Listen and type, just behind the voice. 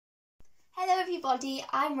everybody,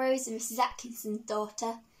 I'm Rosa, Mrs Atkinson's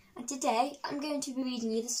daughter, and today I'm going to be reading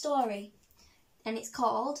you the story, and it's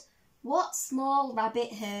called What Small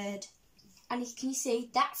Rabbit Heard. And can you see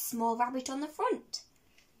that small rabbit on the front?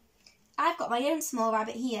 I've got my own small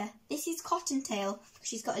rabbit here. This is Cottontail.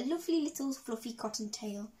 She's got a lovely little fluffy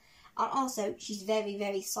cottontail, and also she's very,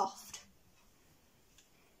 very soft.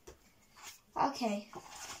 Okay.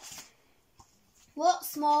 What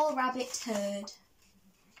Small Rabbit Heard.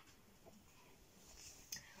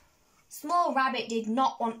 Small Rabbit did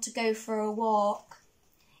not want to go for a walk.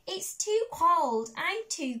 It's too cold, I'm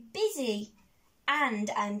too busy,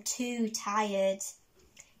 and I'm too tired.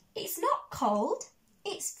 It's not cold,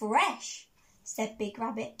 it's fresh, said Big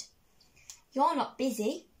Rabbit. You're not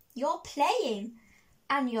busy, you're playing,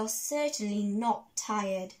 and you're certainly not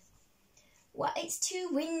tired. Well, it's too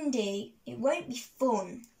windy, it won't be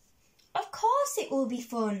fun. Of course it will be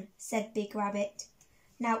fun, said Big Rabbit.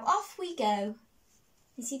 Now off we go.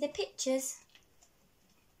 You see the pictures?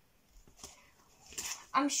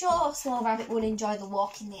 I'm sure Small Rabbit will enjoy the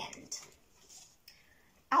walk in the end.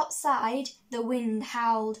 Outside, the wind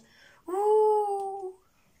howled. Woo!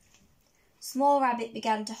 Small Rabbit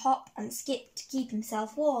began to hop and skip to keep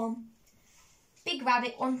himself warm. Big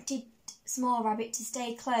Rabbit wanted Small Rabbit to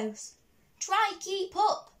stay close. Try keep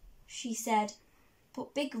up, she said,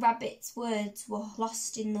 but Big Rabbit's words were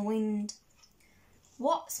lost in the wind.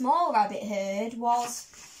 What Small Rabbit heard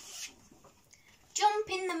was, jump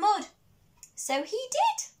in the mud. So he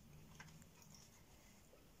did.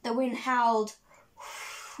 The wind howled.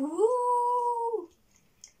 Whoo!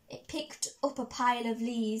 It picked up a pile of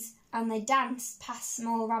leaves and they danced past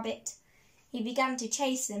Small Rabbit. He began to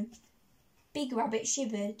chase them. Big Rabbit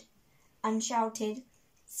shivered and shouted,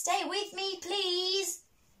 Stay with me, please.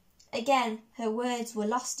 Again, her words were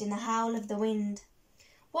lost in the howl of the wind.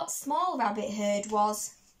 What Small Rabbit heard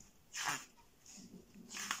was,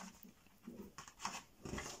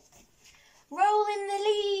 roll in the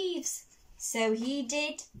leaves. So he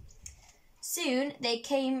did. Soon they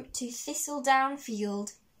came to Thistledown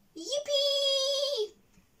Field. Yippee!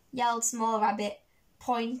 Yelled Small Rabbit,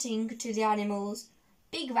 pointing to the animals.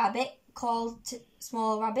 Big Rabbit called to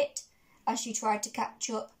Small Rabbit as she tried to catch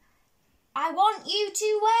up. I want you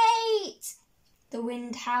to wait! The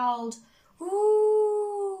wind howled. Woo!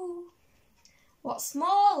 What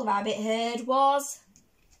Small Rabbit heard was,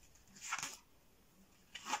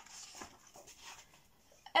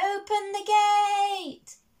 open the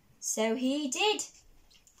gate! So he did.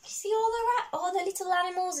 You see all the little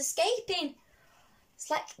animals escaping. It's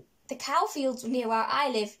like the cow fields near where I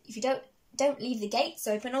live. If you don't leave the gates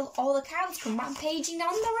open, all the cows come rampaging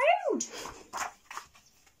on the road.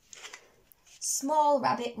 Small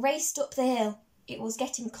Rabbit raced up the hill. It was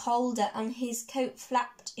getting colder and his coat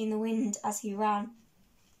flapped in the wind as he ran.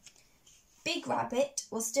 Big Rabbit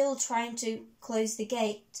was still trying to close the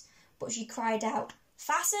gate, but she cried out,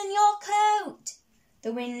 Fasten your coat!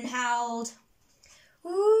 The wind howled.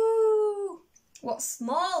 Woo! What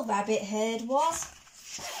Small Rabbit heard was,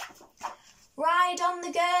 ride on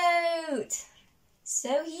the goat!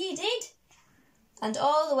 So he did, and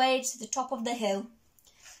all the way to the top of the hill.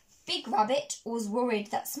 Big Rabbit was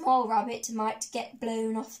worried that Small Rabbit might get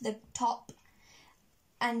blown off the top,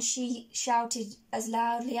 and she shouted as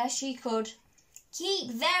loudly as she could,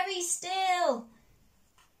 Keep very still!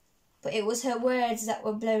 But it was her words that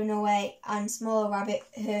were blown away, and Small Rabbit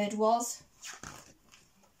heard was,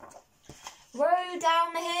 row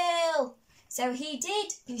down the hill! So he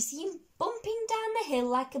did. You see him bumping down the hill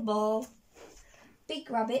like a ball. Big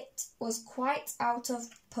Rabbit was quite out of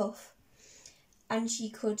puff, and she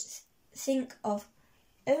could think of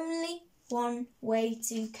only one way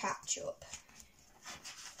to catch up.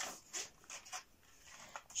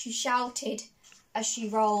 She shouted as she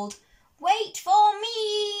rolled, Wait for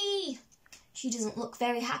me! She doesn't look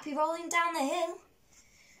very happy rolling down the hill.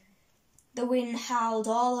 The wind howled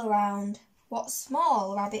all around. What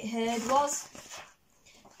Small Rabbit heard was,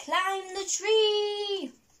 climb the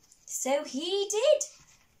tree! So he did.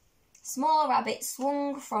 Small Rabbit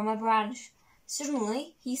swung from a branch.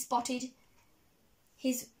 Suddenly he spotted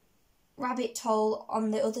his rabbit hole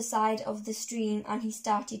on the other side of the stream and he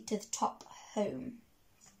started to the top home.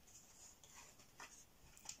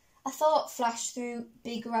 A thought flashed through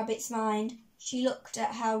Big Rabbit's mind. She looked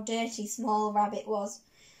at how dirty Small Rabbit was.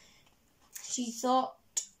 She thought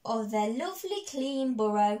of their lovely clean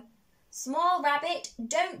burrow. Small Rabbit,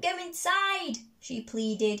 don't go inside, she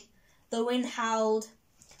pleaded. The wind howled.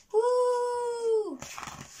 Woo!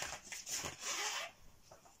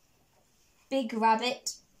 Big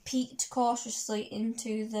Rabbit peeked cautiously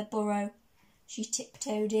into the burrow. She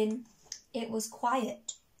tiptoed in. It was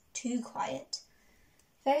quiet, too quiet.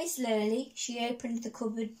 Very slowly, she opened the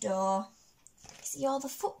cupboard door. See all the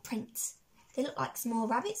footprints? They look like small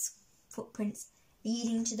rabbit's footprints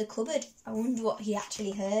leading to the cupboard. I wonder what he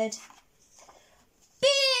actually heard.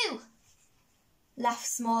 Boo! Laughed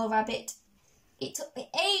Small Rabbit. It took me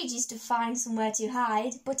ages to find somewhere to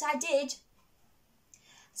hide, but I did.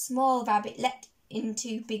 Small Rabbit leapt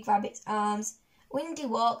into Big Rabbit's arms. Windy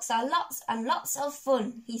walks are lots and lots of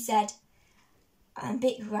fun, he said. And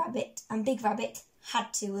Big Rabbit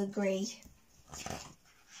had to agree.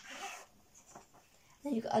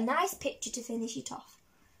 Then you've got a nice picture to finish it off.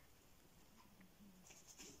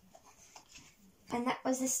 And that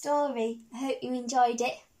was the story. I hope you enjoyed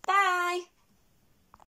it. Bye!